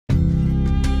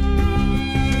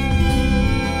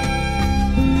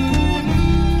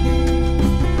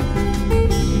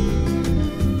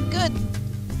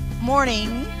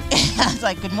morning. I was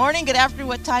like, good morning, good afternoon,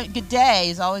 what time? Good day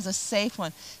is always a safe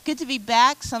one. Good to be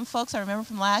back. Some folks I remember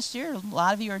from last year. A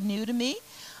lot of you are new to me.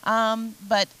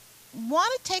 But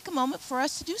want to take a moment for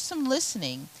us to do some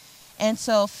listening. And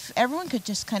so if everyone could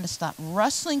just kind of stop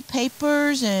rustling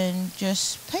papers and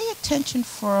just pay attention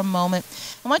for a moment.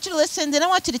 I want you to listen, then I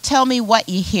want you to tell me what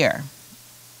you hear.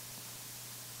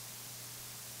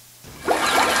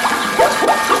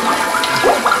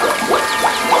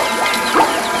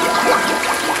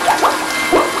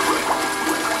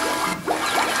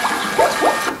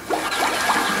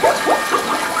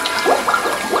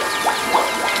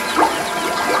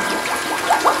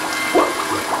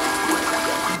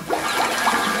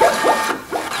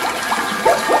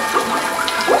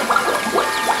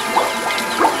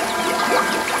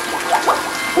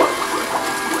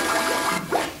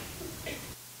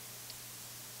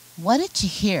 What did you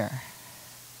hear?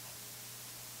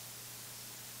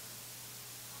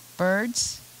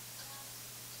 Birds?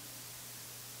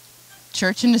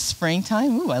 Church in the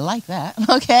springtime? Ooh, I like that.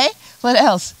 Okay, what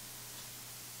else?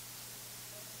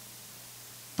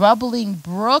 Bubbling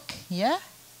brook, yeah?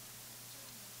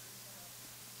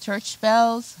 Church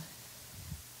bells.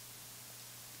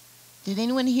 Did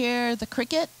anyone hear the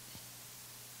cricket?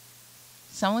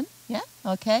 Someone? Yeah?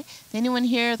 Okay. Did anyone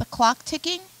hear the clock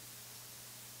ticking?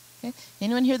 Okay.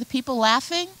 Anyone hear the people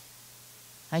laughing?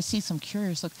 I see some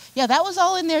curious look. Yeah, that was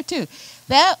all in there too.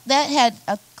 That had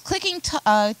a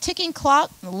ticking clock,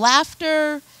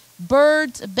 laughter,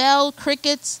 birds, a bell,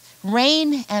 crickets,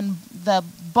 rain, and the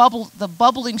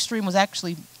bubbling stream was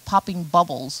actually popping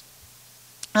bubbles.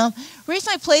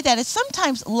 Reason I played that is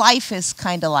sometimes life is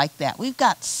kind of like that. We've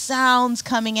got sounds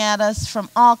coming at us from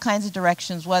all kinds of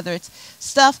directions, whether it's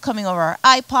stuff coming over our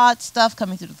iPod, stuff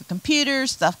coming through the computer,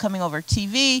 stuff coming over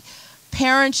TV,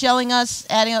 parents yelling at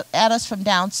us from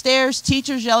downstairs,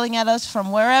 teachers yelling at us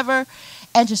from wherever,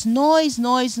 and just noise,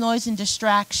 and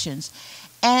distractions.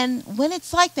 And when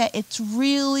it's like that, it's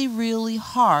really, really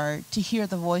hard to hear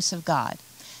the voice of God.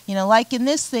 You know, like in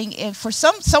this thing, if for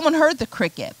someone heard the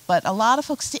cricket, but a lot of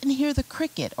folks didn't hear the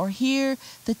cricket or hear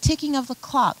the ticking of the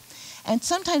clock. And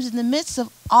sometimes in the midst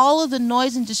of all of the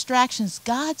noise and distractions,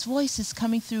 God's voice is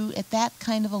coming through at that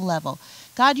kind of a level.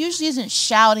 God usually isn't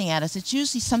shouting at us. It's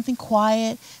usually something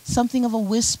quiet, something of a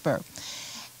whisper.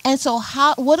 And so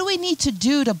what do we need to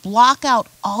do to block out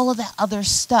all of that other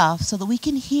stuff so that we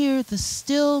can hear the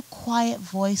still, quiet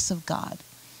voice of God?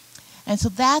 And so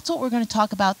that's what we're going to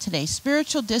talk about today,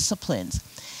 spiritual disciplines.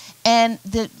 And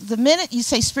the minute you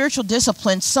say spiritual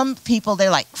discipline, some people, they're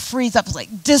like freeze up. It's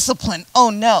like, discipline, oh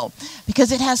no,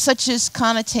 because it has such this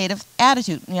connotative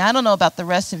attitude. You know, I don't know about the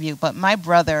rest of you, but my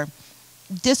brother,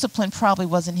 discipline probably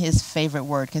wasn't his favorite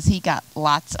word because he got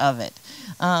lots of it.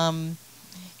 And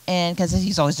because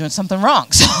he's always doing something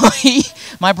wrong. So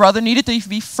my brother needed to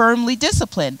be firmly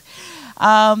disciplined.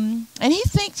 And he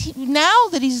thinks, now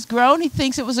that he's grown, he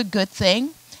thinks it was a good thing.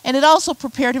 And it also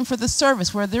prepared him for the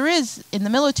service, where there is, in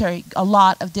the military, a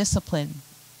lot of discipline.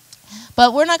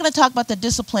 But we're not going to talk about the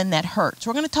discipline that hurts.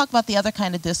 We're going to talk about the other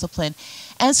kind of discipline.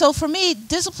 And so for me,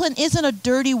 discipline isn't a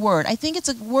dirty word. I think it's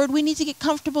a word we need to get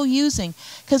comfortable using.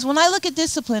 Because when I look at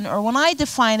discipline, or when I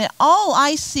define it, all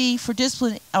I see for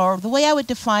discipline, or the way I would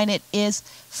define it, is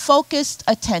focused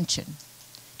attention.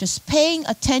 Just paying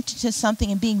attention to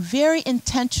something and being very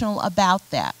intentional about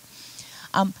that.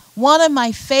 One of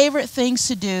my favorite things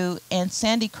to do, and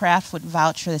Sandy Kraft would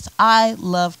vouch for this, I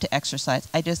love to exercise.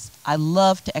 I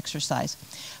love to exercise.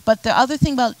 But the other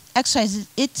thing about exercise is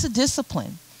it's a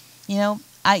discipline. You know,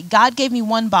 God gave me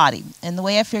one body, and the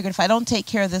way I figured if I don't take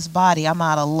care of this body, I'm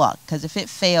out of luck. Because if it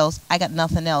fails, I got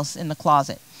nothing else in the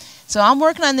closet. So I'm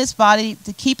working on this body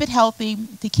to keep it healthy,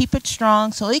 to keep it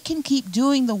strong, so it can keep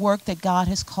doing the work that God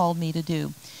has called me to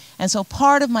do. And so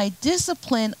part of my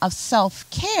discipline of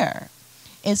self-care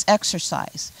is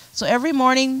exercise. So every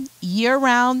morning,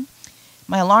 year-round,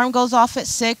 my alarm goes off at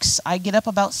 6. I get up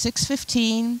about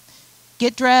 6:15,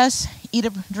 get dressed,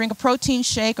 drink a protein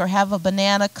shake or have a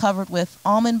banana covered with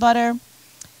almond butter.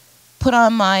 Put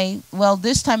on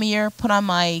this time of year, put on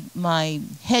my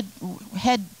head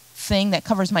thing that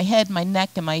covers my head, my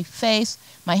neck, and my face,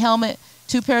 my helmet,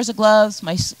 2 pairs of gloves,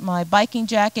 my biking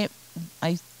jacket.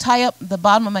 I tie up the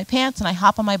bottom of my pants and I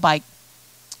hop on my bike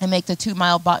and make the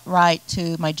 2-mile ride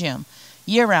to my gym.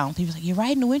 Year-round. People are like, you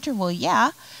ride in the winter? Well,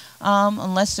 yeah,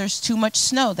 unless there's too much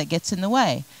snow that gets in the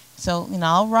way. So, you know,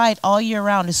 I'll ride all year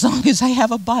round as long as I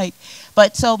have a bike.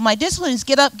 But so my discipline is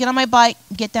get up, get on my bike,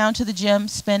 get down to the gym,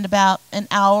 spend about an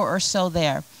hour or so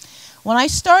there. When I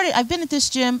started, I've been at this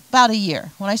gym about a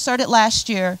year. When I started last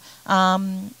year, you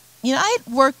know, I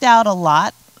had worked out a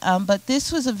lot but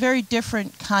this was a very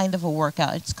different kind of a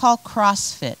workout. It's called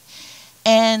CrossFit.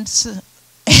 And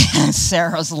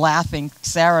Sarah's laughing.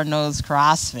 Sarah knows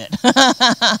CrossFit.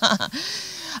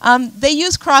 They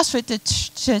use CrossFit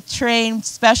to train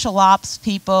special ops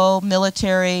people,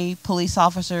 military, police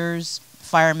officers,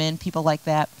 firemen, people like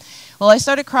that. Well, I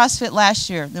started CrossFit last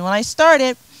year. And when I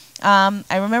started, I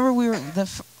remember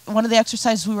one of the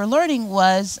exercises we were learning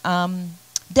was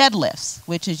deadlifts,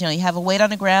 which is, you have a weight on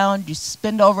the ground, you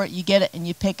spin over it, you get it, and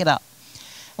you pick it up.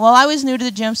 Well, I was new to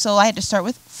the gym, so I had to start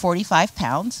with 45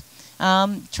 pounds.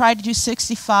 Tried to do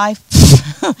 65.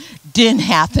 Didn't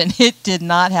happen. It did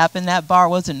not happen. That bar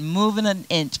wasn't moving an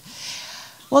inch.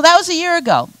 Well, that was a year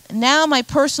ago. Now my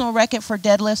personal record for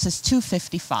deadlifts is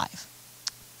 255.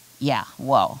 Yeah,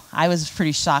 whoa. I was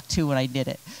pretty shocked, too, when I did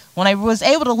it. When I was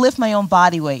able to lift my own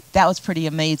body weight, that was pretty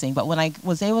amazing. But when I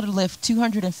was able to lift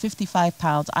 255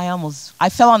 pounds, I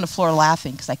fell on the floor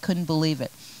laughing because I couldn't believe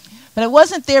it. But it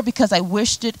wasn't there because I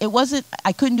wished it.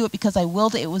 I couldn't do it because I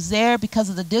willed it. It was there because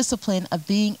of the discipline of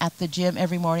being at the gym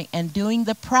every morning and doing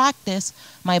the practice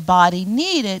my body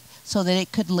needed so that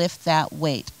it could lift that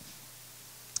weight.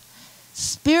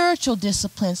 Spiritual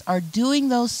disciplines are doing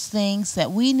those things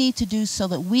that we need to do so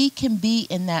that we can be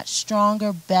in that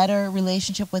stronger, better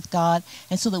relationship with God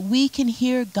and so that we can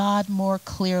hear God more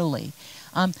clearly.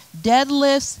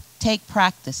 Deadlifts take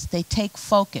practice. They take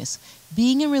focus.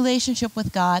 Being in relationship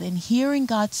with God and hearing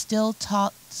God's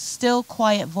still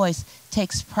quiet voice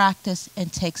takes practice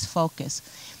and takes focus.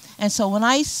 And so when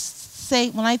I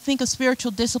think of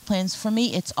spiritual disciplines, for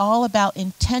me, it's all about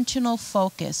intentional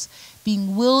focus,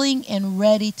 being willing and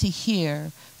ready to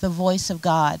hear the voice of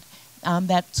God.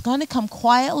 That's going to come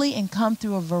quietly and come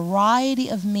through a variety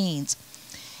of means.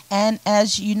 And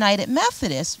as United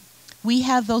Methodists, we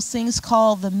have those things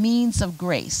called the means of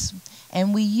grace.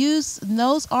 And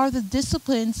those are the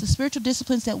disciplines, the spiritual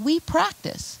disciplines that we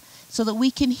practice so that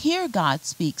we can hear God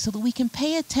speak, so that we can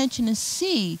pay attention and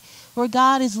see where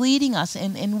God is leading us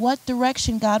and in what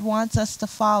direction God wants us to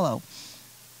follow.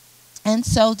 And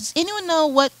so does anyone know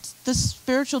what the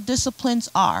spiritual disciplines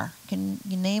are? Can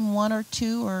you name one or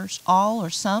two or all or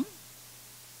some?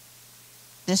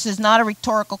 This is not a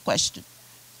rhetorical question.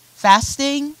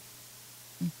 Fasting,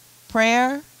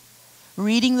 prayer,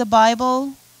 reading the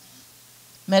Bible,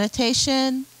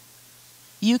 meditation,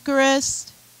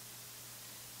 Eucharist,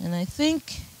 and I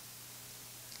think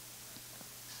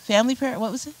family prayer,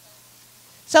 what was it?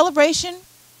 Celebration.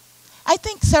 I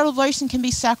think celebration can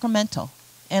be sacramental.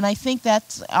 And I think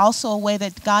that's also a way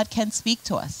that God can speak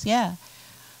to us. Yeah.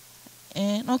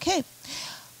 And okay.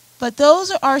 But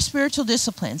those are our spiritual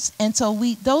disciplines. And so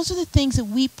those are the things that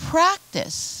we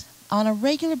practice on a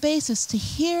regular basis to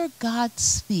hear God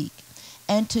speak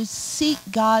and to seek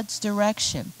God's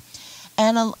direction.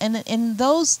 And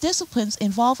those disciplines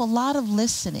involve a lot of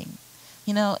listening.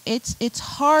 It's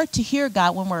hard to hear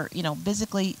God when we're,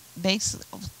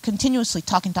 continuously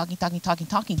talking.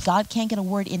 God can't get a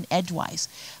word in edgewise.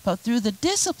 But through the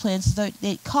disciplines,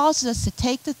 it causes us to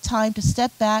take the time to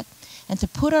step back and to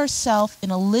put ourselves in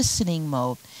a listening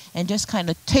mode and just kind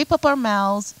of tape up our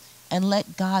mouths and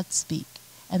let God speak.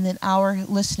 And then our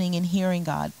listening and hearing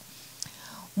God.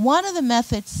 One of the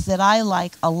methods that I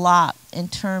like a lot in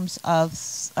terms of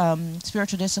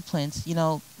spiritual disciplines,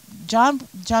 John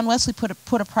Wesley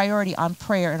put a priority on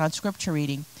prayer and on scripture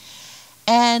reading.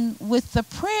 And with the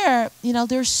prayer,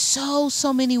 there's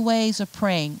so many ways of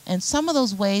praying. And some of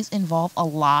those ways involve a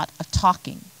lot of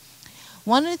talking.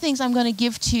 One of the things I'm going to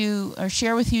give to you or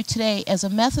share with you today is a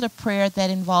method of prayer that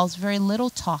involves very little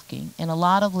talking and a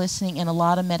lot of listening and a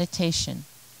lot of meditation.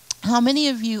 How many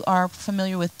of you are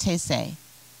familiar with Taizé?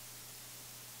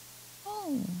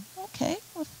 Oh, okay.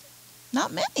 Well,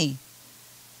 not many.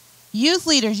 Youth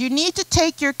leaders, you need to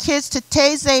take your kids to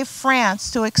Taizé, France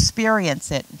to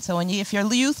experience it. So if your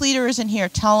youth leader isn't here,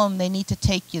 tell them they need to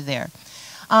take you there.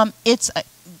 It's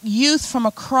youth from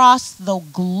across the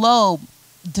globe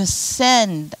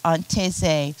descend on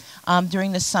Taizé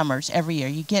during the summers every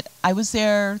year. I was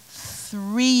there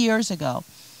 3 years ago,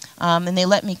 and they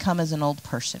let me come as an old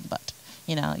person, but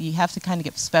you have to kind of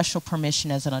get special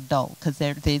permission as an adult because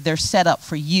they're set up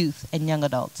for youth and young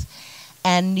adults.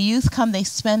 And the youth come, they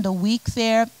spend a week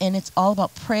there, and it's all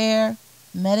about prayer,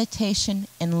 meditation,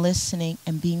 and listening,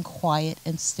 and being quiet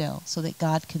and still so that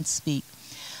God can speak.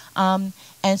 And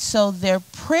so their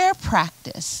prayer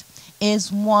practice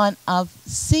is one of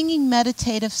singing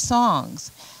meditative songs.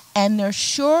 And they're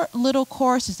short little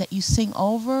choruses that you sing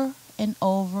over and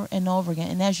over and over again.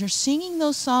 And as you're singing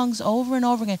those songs over and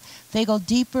over again, they go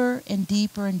deeper and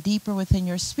deeper and deeper within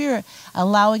your spirit,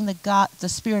 allowing the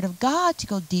Spirit of God to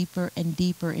go deeper and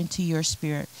deeper into your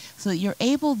spirit, so that you're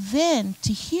able then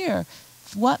to hear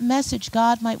what message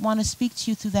God might want to speak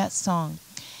to you through that song.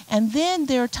 And then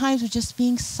there are times of just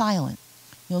being silent.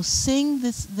 You'll sing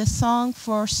this song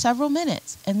for several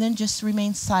minutes and then just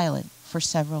remain silent for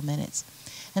several minutes.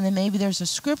 And then maybe there's a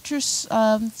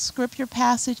scripture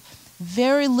passage,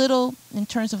 very little in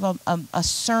terms of a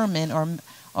sermon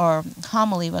or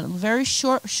homily, but a very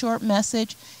short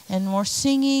message, and more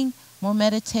singing, more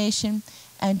meditation,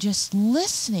 and just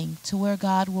listening to where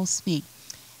God will speak.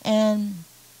 And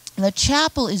the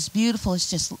chapel is beautiful.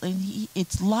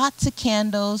 It's lots of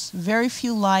candles, very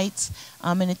few lights,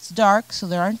 and it's dark, so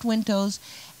there aren't windows,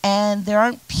 and there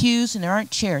aren't pews and there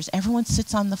aren't chairs. Everyone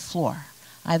sits on the floor,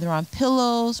 either on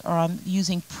pillows or on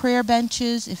using prayer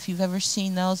benches, if you've ever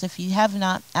seen those. If you have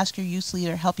not, ask your youth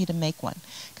leader to help you to make one,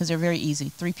 because they're very easy,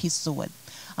 3 pieces of wood.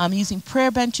 Using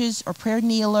prayer benches or prayer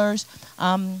kneelers,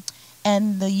 and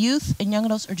the youth and young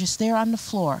adults are just there on the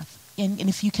floor. And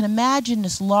if you can imagine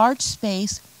this large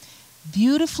space,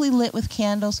 beautifully lit with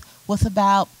candles, with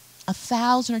about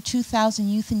 1,000 or 2,000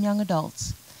 youth and young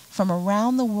adults from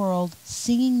around the world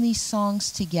singing these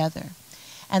songs together.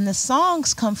 And the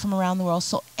songs come from around the world,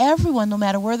 so everyone, no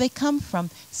matter where they come from,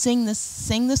 sing the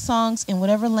songs in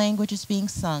whatever language is being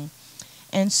sung.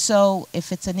 And so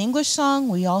if it's an English song,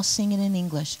 we all sing it in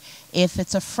English. If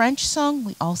it's a French song,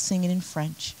 we all sing it in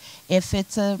French. If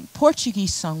it's a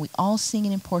Portuguese song, we all sing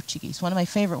it in Portuguese. One of my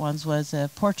favorite ones was a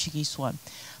Portuguese one.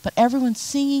 But everyone's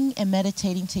singing and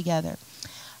meditating together.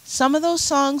 Some of those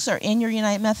songs are in your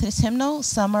United Methodist hymnal.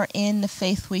 Some are in the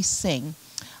Faith We Sing.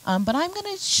 But I'm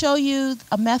going to show you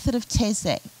a method of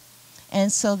Taizé.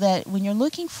 And so that when you're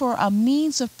looking for a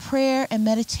means of prayer and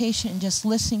meditation and just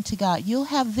listening to God, you'll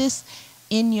have this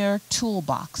in your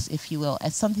toolbox, if you will,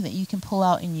 as something that you can pull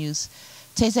out and use.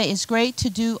 Taizé is great to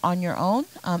do on your own,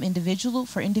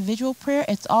 for individual prayer.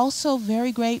 It's also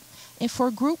very great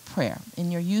for group prayer,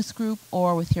 in your youth group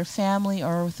or with your family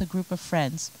or with a group of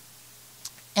friends.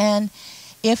 And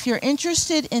if you're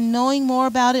interested in knowing more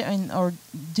about it or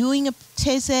doing a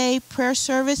Taizé prayer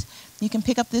service, you can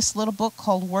pick up this little book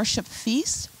called Worship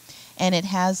Feast. And it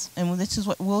has, and this is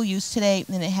what we'll use today,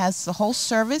 and it has the whole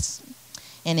service.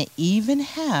 And it even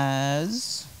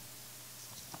has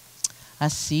a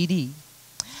CD.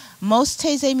 Most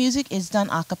Taizé music is done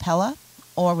a cappella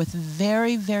or with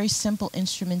very, very simple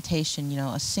instrumentation,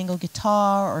 a single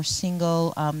guitar or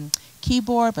single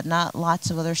keyboard, but not lots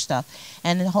of other stuff.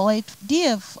 And the whole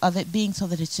idea of it being so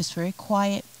that it's just very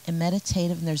quiet and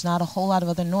meditative, and there's not a whole lot of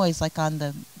other noise like on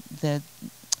the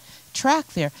track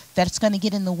there, that it's going to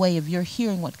get in the way of your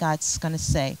hearing what God's going to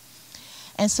say.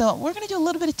 And so we're going to do a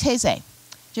little bit of Taizé,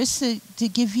 just to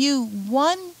give you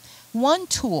one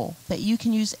tool that you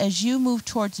can use as you move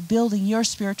towards building your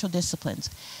spiritual disciplines.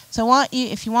 So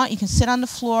if you want, you can sit on the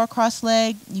floor,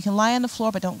 cross-legged. You can lie on the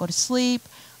floor, but don't go to sleep.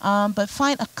 But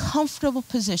find a comfortable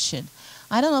position.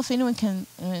 I don't know if anyone can,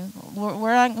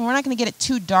 we're not going to get it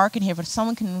too dark in here, but if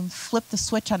someone can flip the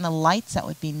switch on the lights, that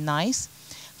would be nice.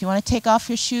 If you want to take off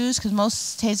your shoes, because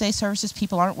most Taizé services,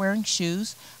 people aren't wearing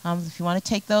shoes. If you want to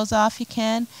take those off, you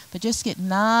can. But just get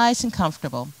nice and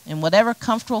comfortable, and whatever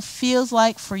comfortable feels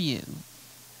like for you.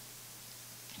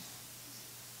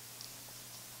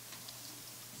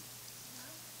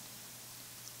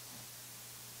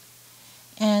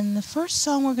 And the first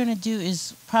song we're going to do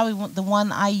is probably the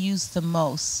one I use the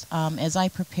most as I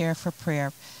prepare for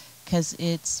prayer, because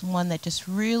it's one that just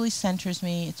really centers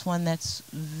me. It's one that's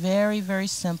very, very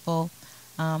simple,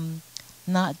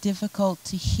 not difficult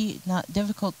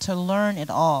to learn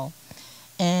at all.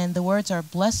 And the words are,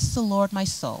 "Bless the Lord, my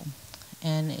soul."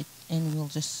 And we'll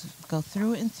just go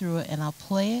through it, and I'll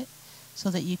play it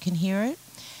so that you can hear it.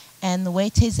 And the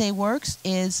way Taizé works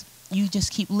is you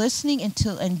just keep listening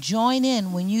and join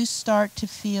in when you start to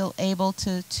feel able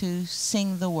to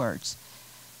sing the words.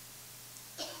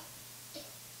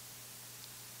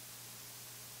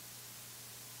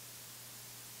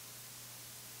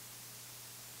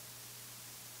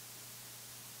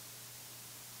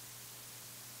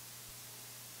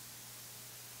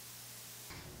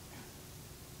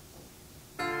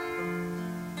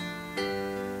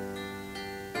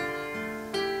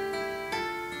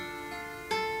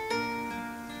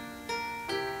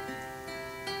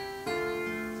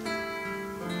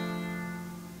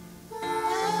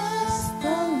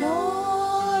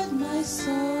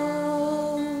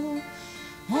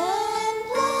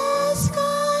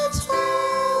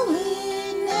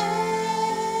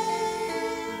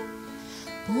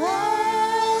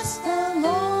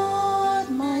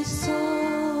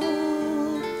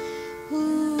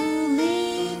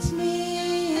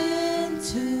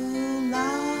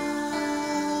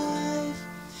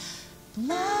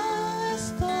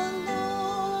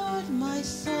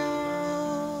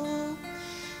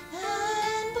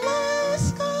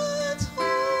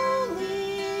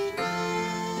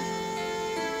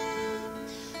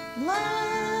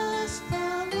 Bless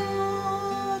the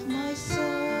Lord, my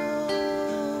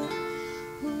soul,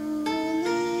 who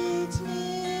leads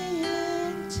me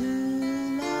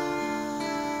into life.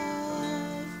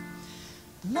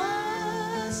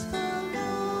 Bless the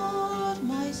Lord,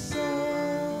 my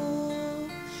soul,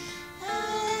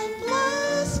 and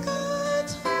bless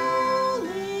God's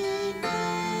holy name.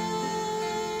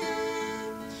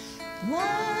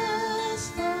 Bless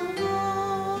the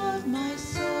Lord, my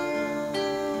soul,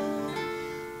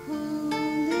 who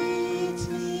leads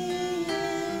me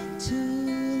into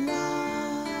life.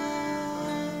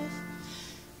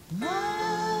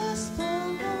 Bless the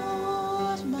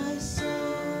Lord, my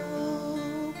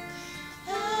soul,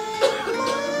 and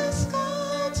bless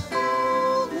God's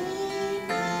holy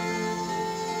name.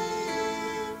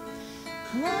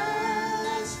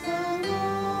 Bless the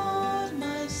Lord,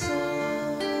 my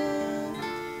soul,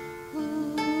 who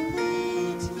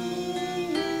leads me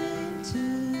into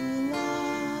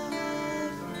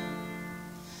life.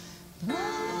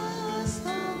 Bless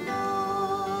the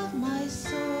Lord, my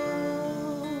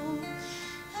soul,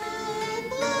 and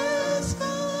bless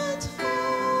God's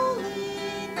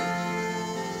holy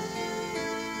name.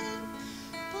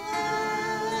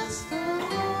 Bless the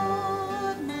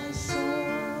Lord, my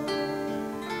soul,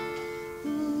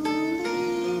 who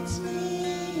leads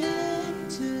me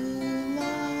into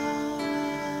life.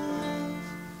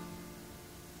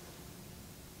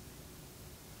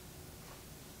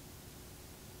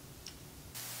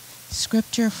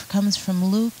 Scripture comes from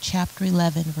Luke chapter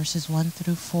 11, verses 1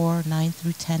 through 4, 9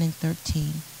 through 10, and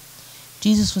 13.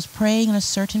 Jesus was praying in a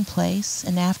certain place,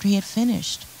 and after he had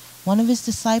finished, one of his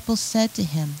disciples said to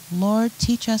him, "Lord,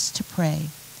 teach us to pray,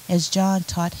 as John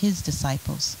taught his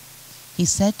disciples." He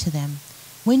said to them,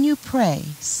 "When you pray,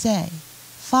 say,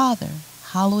 'Father,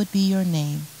 hallowed be your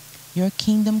name. Your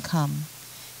kingdom come.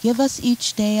 Give us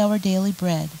each day our daily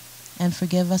bread, and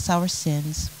forgive us our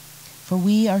sins, for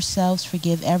we ourselves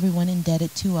forgive everyone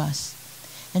indebted to us.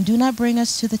 And do not bring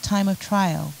us to the time of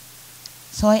trial.'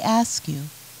 So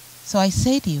I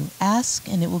say to you, ask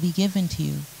and it will be given to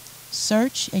you.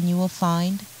 Search and you will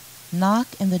find. Knock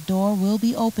and the door will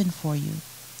be opened for you.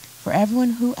 For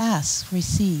everyone who asks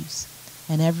receives,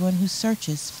 and everyone who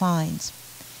searches finds.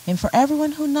 And for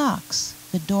everyone who knocks,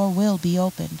 the door will be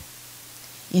opened.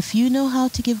 If you know how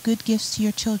to give good gifts to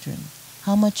your children,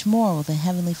 how much more will the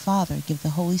Heavenly Father give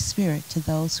the Holy Spirit to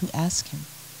those who ask Him?"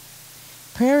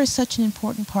 Prayer is such an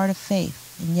important part of faith,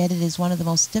 and yet it is one of the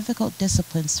most difficult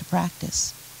disciplines to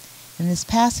practice. In this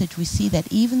passage, we see that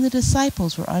even the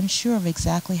disciples were unsure of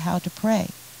exactly how to pray.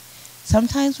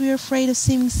 Sometimes we are afraid of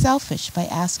seeming selfish by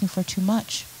asking for too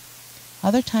much.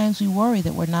 Other times we worry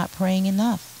that we're not praying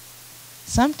enough.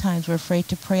 Sometimes we're afraid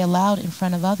to pray aloud in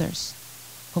front of others.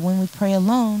 But when we pray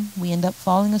alone, we end up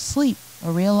falling asleep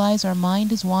or realize our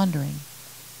mind is wandering.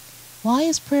 Why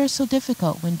is prayer so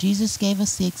difficult when Jesus gave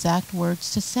us the exact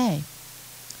words to say?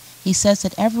 He says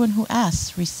that everyone who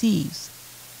asks receives.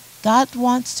 God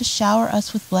wants to shower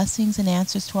us with blessings and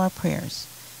answers to our prayers,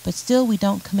 but still we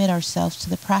don't commit ourselves to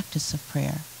the practice of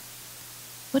prayer.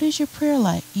 What is your prayer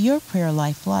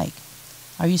life like?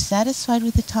 Are you satisfied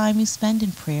with the time you spend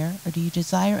in prayer, or do you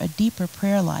desire a deeper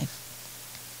prayer life?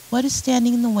 What is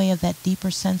standing in the way of that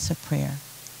deeper sense of prayer?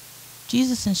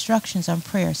 Jesus' instructions on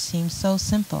prayer seem so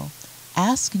simple.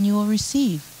 Ask and you will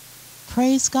receive.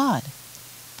 Praise God.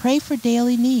 Pray for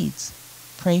daily needs.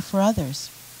 Pray for others.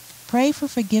 Pray for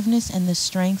forgiveness and the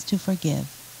strength to forgive.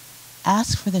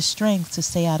 Ask for the strength to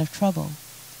stay out of trouble.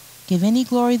 Give any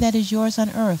glory that is yours on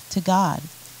earth to God,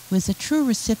 who is the true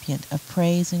recipient of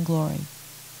praise and glory.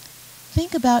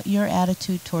 Think about your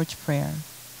attitude towards prayer.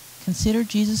 Consider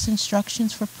Jesus'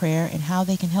 instructions for prayer and how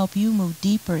they can help you move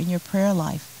deeper in your prayer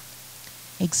life.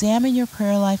 Examine your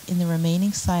prayer life in the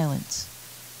remaining silence.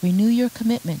 Renew your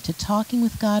commitment to talking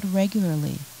with God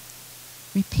regularly.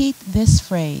 Repeat this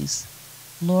phrase,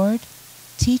 "Lord,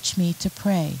 teach me to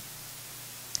pray."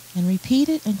 And repeat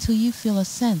it until you feel a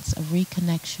sense of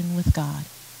reconnection with God.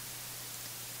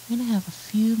 We're going to have a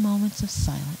few moments of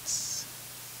silence.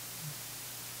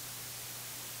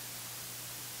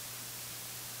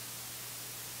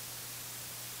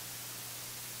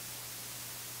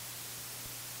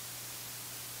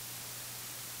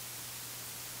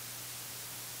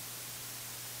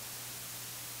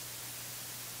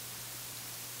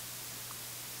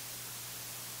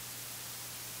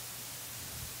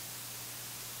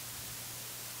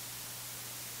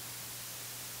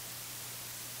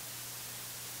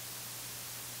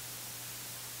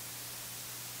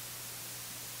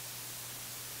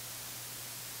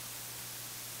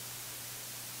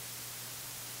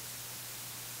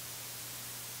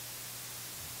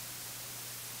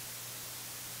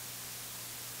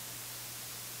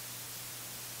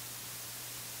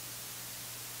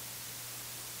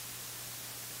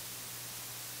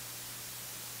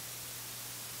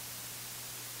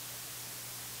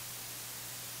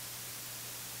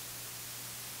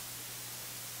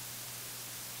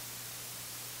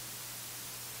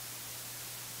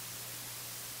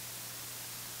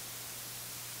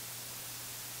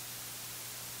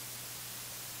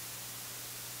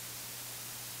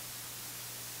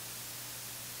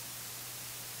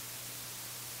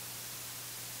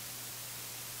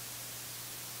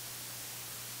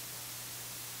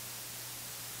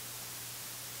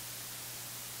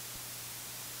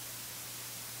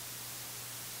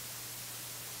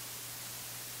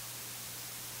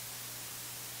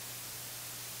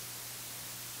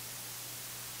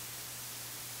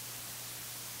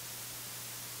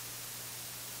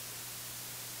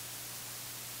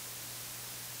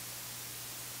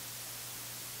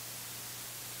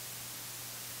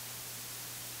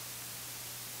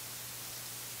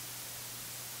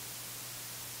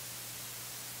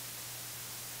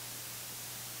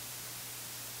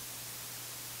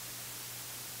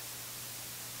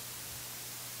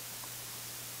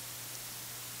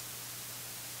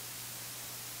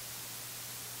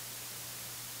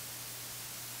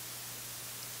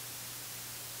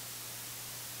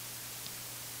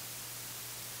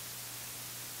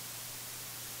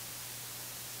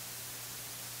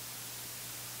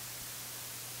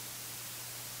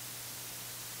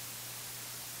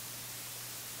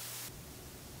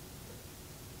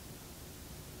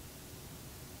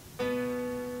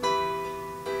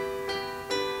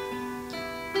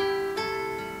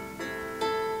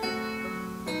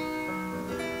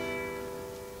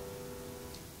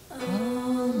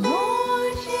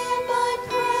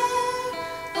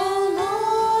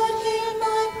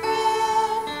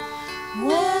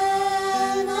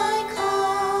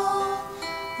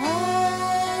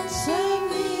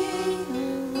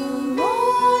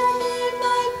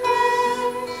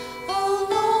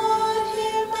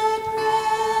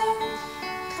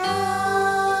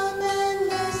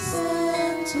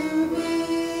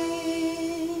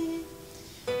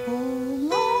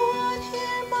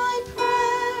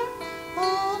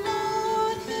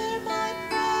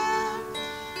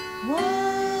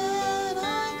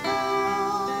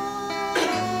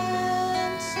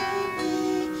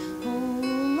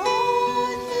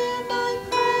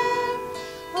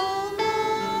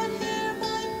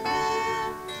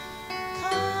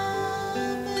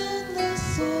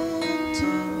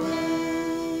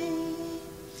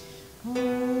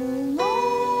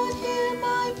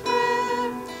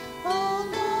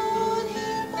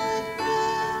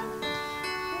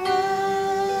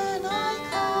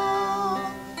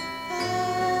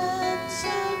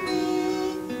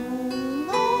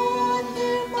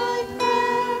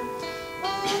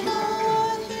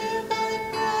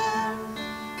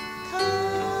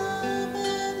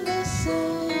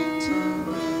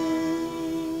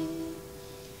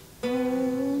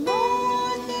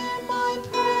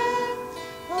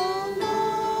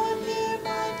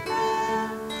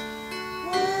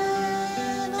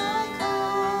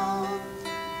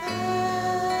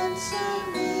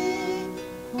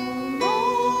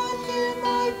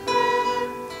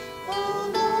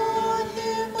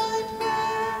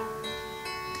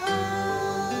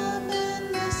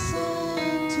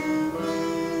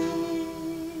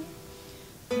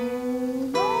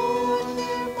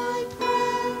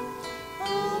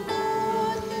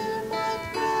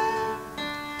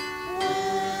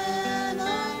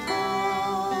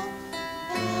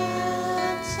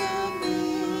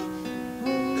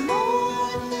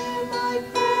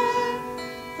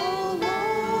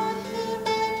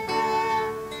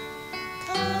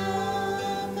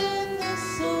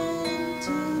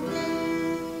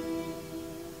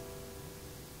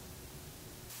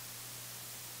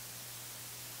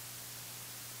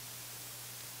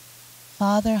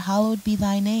 Father, hallowed be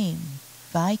thy name.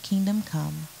 Thy kingdom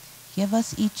come. Give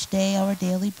us each day our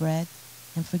daily bread,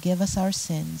 and forgive us our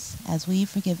sins, as we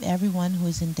forgive everyone who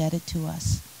is indebted to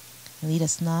us. And lead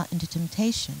us not into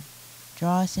temptation.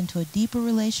 Draw us into a deeper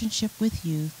relationship with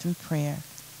you through prayer.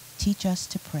 Teach us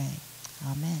to pray.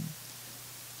 Amen.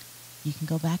 You can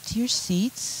go back to your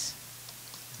seats.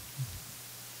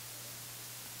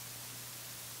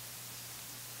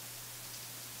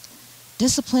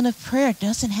 Discipline of prayer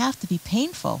doesn't have to be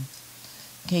painful.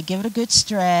 Okay, give it a good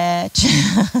stretch.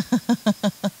 If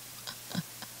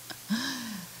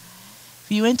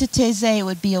you went to Taizé, it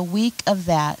would be a week of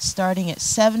that, starting at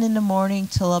 7 in the morning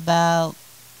till about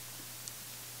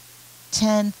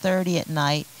 10:30 at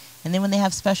night. And then when they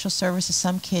have special services,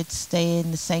 some kids stay in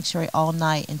the sanctuary all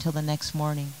night until the next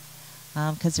morning,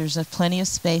 because there's plenty of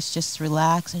space just to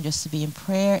relax and just to be in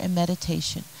prayer and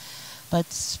meditation.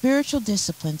 But spiritual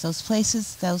disciplines, those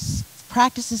places, those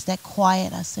practices that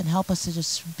quiet us and help us to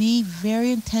just be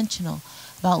very intentional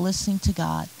about listening to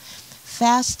God.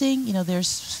 Fasting,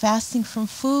 there's fasting from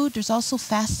food. There's also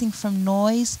fasting from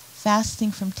noise,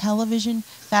 fasting from television,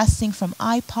 fasting from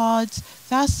iPods,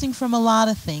 fasting from a lot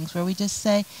of things where we just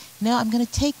say, I'm going to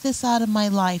take this out of my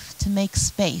life to make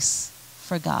space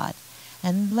for God.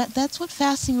 And that's what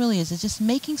fasting really is. It's just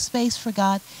making space for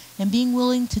God and being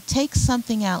willing to take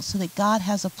something out so that God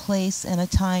has a place and a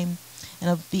time and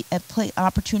an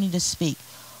opportunity to speak.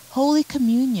 Holy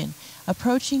Communion.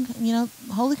 Approaching,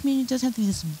 Holy Communion doesn't have to be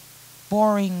this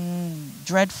boring,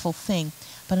 dreadful thing,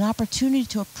 but an opportunity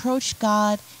to approach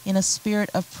God in a spirit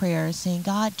of prayer, saying,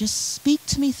 God, just speak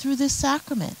to me through this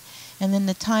sacrament. And then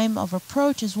the time of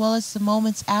approach, as well as the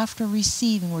moments after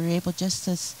receiving, where you're able just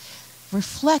to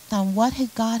reflect on what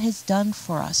God has done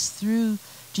for us through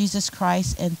Jesus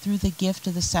Christ and through the gift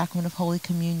of the sacrament of Holy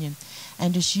Communion.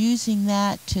 And just using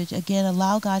that to, again,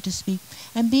 allow God to speak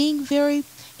and being very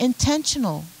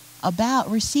intentional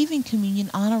about receiving communion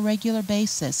on a regular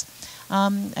basis.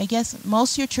 I guess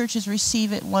most of your churches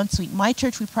receive it once a week. My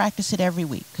church, we practice it every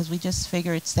week because we just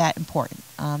figure it's that important,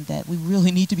 that we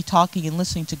really need to be talking and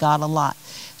listening to God a lot.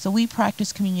 So we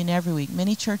practice communion every week.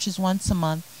 Many churches once a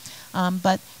month.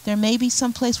 But there may be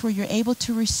some place where you're able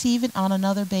to receive it on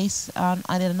another at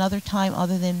another time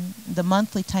other than the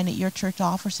monthly time that your church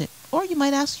offers it. Or you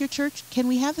might ask your church, can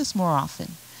we have this more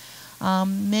often?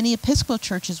 Many Episcopal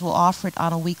churches will offer it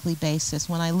on a weekly basis.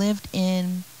 When I lived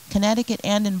in Connecticut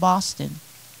and in Boston,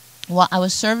 I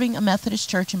was serving a Methodist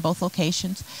church in both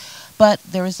locations, but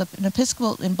there was an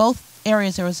Episcopal, in both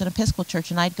areas there was an Episcopal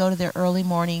church, and I'd go to their early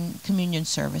morning communion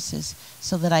services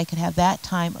so that I could have that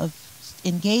time of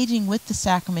engaging with the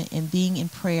sacrament and being in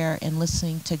prayer and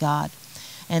listening to God.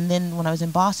 And then when I was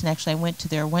in Boston, actually, I went to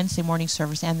their Wednesday morning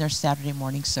service and their Saturday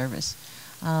morning service,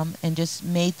 and just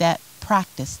made that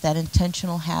practice, that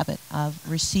intentional habit of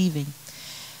receiving.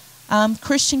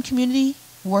 Christian community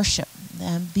worship.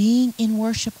 being in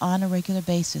worship on a regular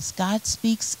basis. God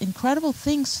speaks incredible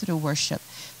things through worship,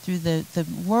 through the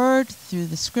word, through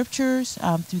the scriptures,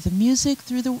 through the music,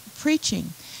 through the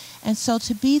preaching. And so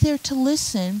to be there to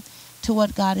listen to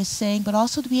what God is saying, but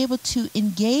also to be able to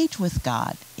engage with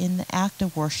God in the act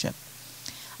of worship.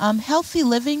 Healthy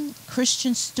living,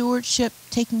 Christian stewardship,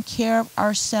 taking care of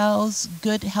ourselves,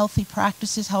 good, healthy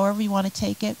practices, however you want to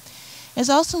take it, is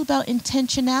also about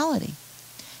intentionality.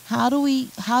 How do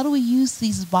we use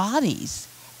these bodies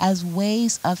as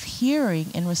ways of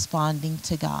hearing and responding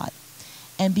to God,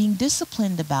 and being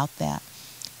disciplined about that?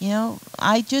 You know,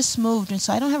 I just moved, and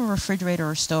so I don't have a refrigerator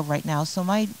or stove right now, so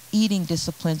my eating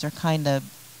disciplines are kind of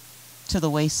to the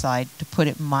wayside, to put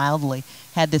it mildly.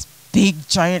 Had this big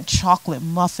giant chocolate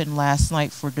muffin last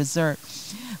night for dessert.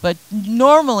 But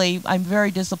normally I'm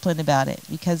very disciplined about it,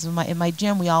 because in my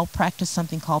gym we all practice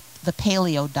something called the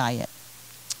paleo diet.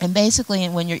 And basically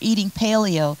when you're eating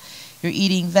paleo, you're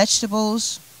eating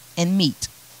vegetables and meat.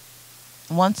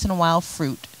 Once in a while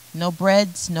fruit. No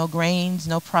breads, no grains,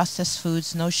 no processed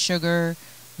foods, no sugar,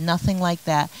 nothing like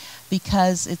that.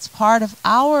 Because it's part of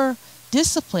our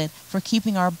discipline for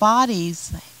keeping our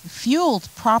bodies fueled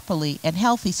properly and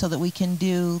healthy, so that we can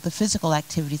do the physical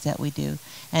activities that we do,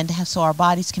 and so our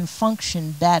bodies can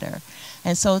function better.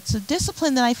 And so it's a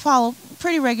discipline that I follow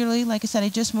pretty regularly. Like I said, I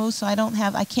just moved, so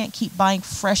I can't keep buying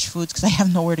fresh foods because I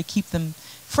have nowhere to keep them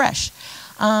fresh.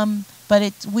 But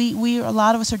a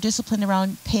lot of us are disciplined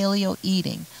around paleo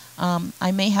eating.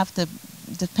 I may have to,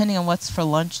 depending on what's for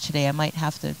lunch today, I might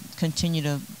have to continue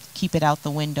to keep it out the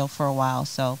window for a while.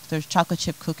 So if there's chocolate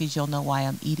chip cookies, you'll know why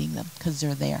I'm eating them, because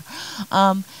they're there.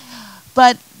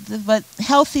 But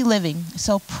healthy living.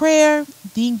 So prayer,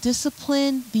 being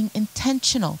disciplined, being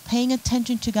intentional, paying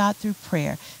attention to God through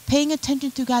prayer, paying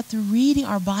attention to God through reading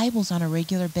our Bibles on a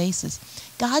regular basis.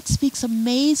 God speaks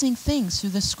amazing things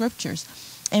through the scriptures.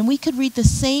 And we could read the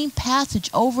same passage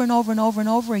over and over and over and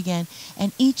over again,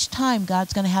 and each time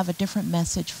God's going to have a different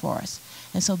message for us.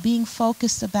 And so being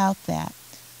focused about that.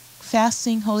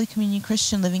 Fasting, Holy Communion,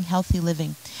 Christian living, healthy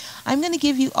living. I'm going to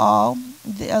give you all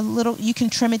a little, you can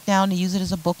trim it down to use it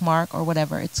as a bookmark or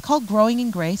whatever. It's called Growing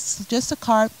in Grace. It's just a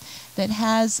card that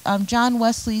has John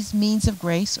Wesley's means of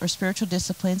grace, or spiritual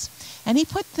disciplines. And he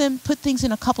put things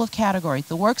in a couple of categories.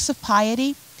 The works of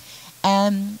piety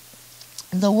and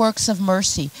the works of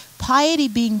mercy. Piety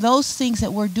being those things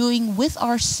that we're doing with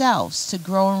ourselves to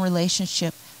grow in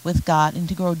relationship with God and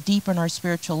to grow deeper in our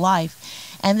spiritual life.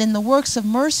 And then the works of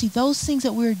mercy, those things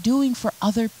that we're doing for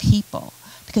other people,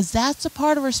 because that's a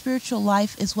part of our spiritual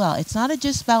life as well. It's not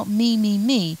just about me, me,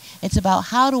 me. It's about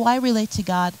how do I relate to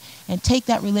God and take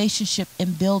that relationship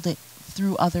and build it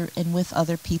through other and with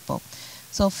other people.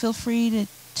 So feel free to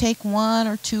take one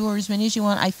or two or as many as you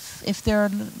want.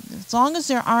 As long as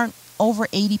there aren't over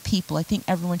 80 people, I think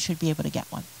everyone should be able to get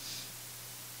one.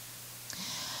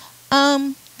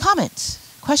 Comments,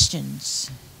 questions?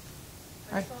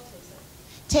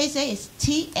 Taizé is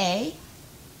T-A-I-Z-E,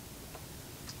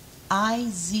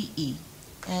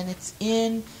 and it's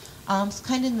kind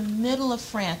of in the middle of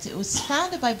France. It was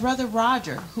founded by Brother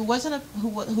Roger, who was a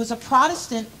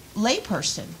Protestant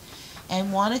layperson,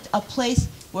 and wanted a place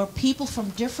where people from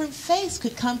different faiths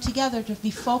could come together to be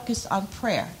focused on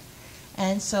prayer.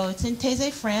 And so it's in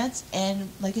Taizé, France, and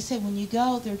like I said, when you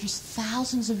go, there are just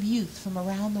thousands of youth from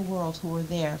around the world who are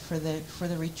there for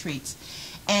the retreats.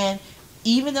 And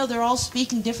even though they're all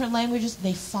speaking different languages,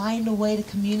 they find a way to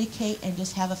communicate and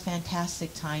just have a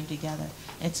fantastic time together.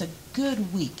 And it's a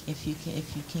good week if you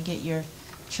can get your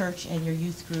church and your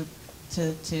youth group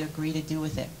to agree to do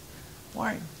with it.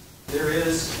 Warren. There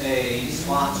is a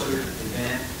sponsored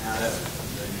event out of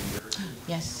the New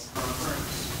Jersey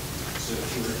conference. So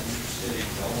if you were interested in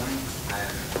going, I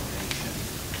have information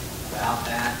about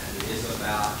that. It is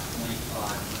about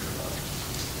 $2,500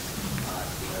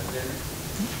 to go there.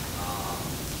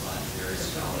 But there is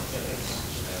scholarships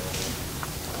available.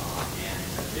 And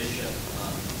the Bishop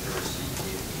of New Jersey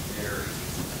is very,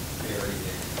 very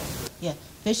big. Yeah,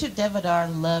 Bishop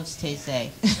Devadar loves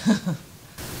Taizé.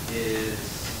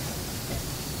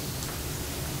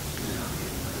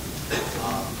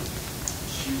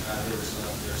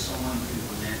 There's someone who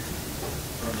went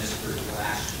from this group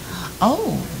last year.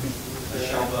 Oh.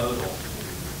 Marcelle Dotson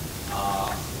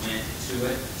went to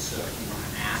it, so if you want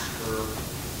to ask her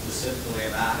specifically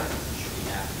about it, she'll be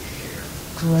happy to share.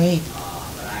 Great.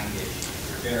 But I can get you, if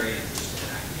you're very interested,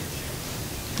 I can get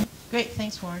you. Great,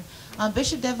 thanks, Warren.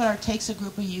 Bishop Devadar takes a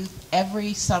group of youth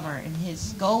every summer, and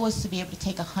his goal was to be able to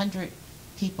take 100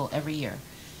 people every year.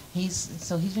 He's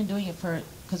been doing it for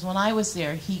a because when I was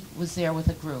there, he was there with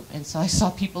a group, and so I saw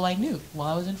people I knew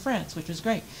while I was in France, which was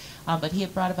great. But he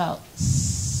had brought about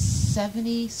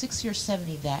 60 or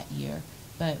 70 that year,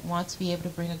 but wants to be able to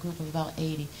bring a group of about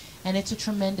 80. And it's a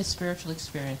tremendous spiritual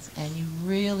experience, and you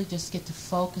really just get to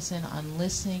focus in on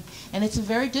listening. And it's a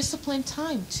very disciplined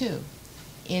time, too,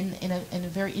 in a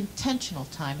very intentional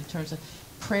time in terms of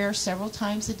prayer several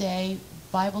times a day,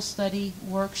 Bible study,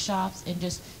 workshops, and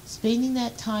just spending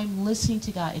that time listening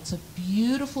to God. It's a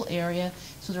beautiful area,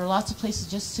 so there are lots of places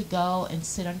just to go and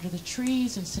sit under the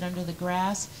trees and sit under the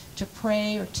grass to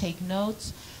pray or take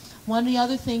notes. One of the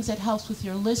other things that helps with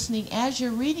your listening as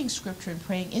you're reading scripture and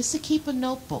praying is to keep a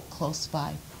notebook close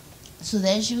by, so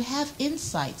that as you have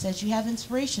insights, as you have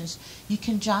inspirations, you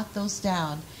can jot those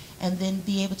down and then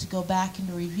be able to go back and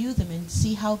review them and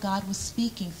see how God was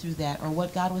speaking through that, or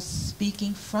what God was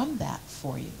speaking from that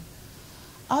for you.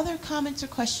 Other comments or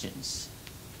questions?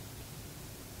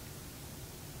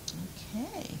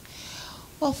 Okay.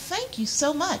 Well, thank you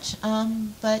so much.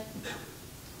 But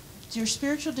your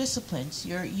spiritual disciplines,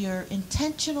 your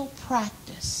intentional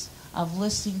practice of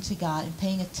listening to God and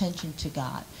paying attention to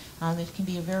God, it can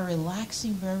be a very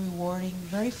relaxing, very rewarding,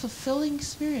 very fulfilling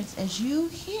experience as you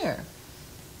hear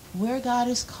where God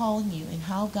is calling you and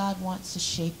how God wants to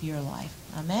shape your life.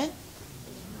 Amen?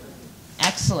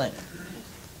 Excellent.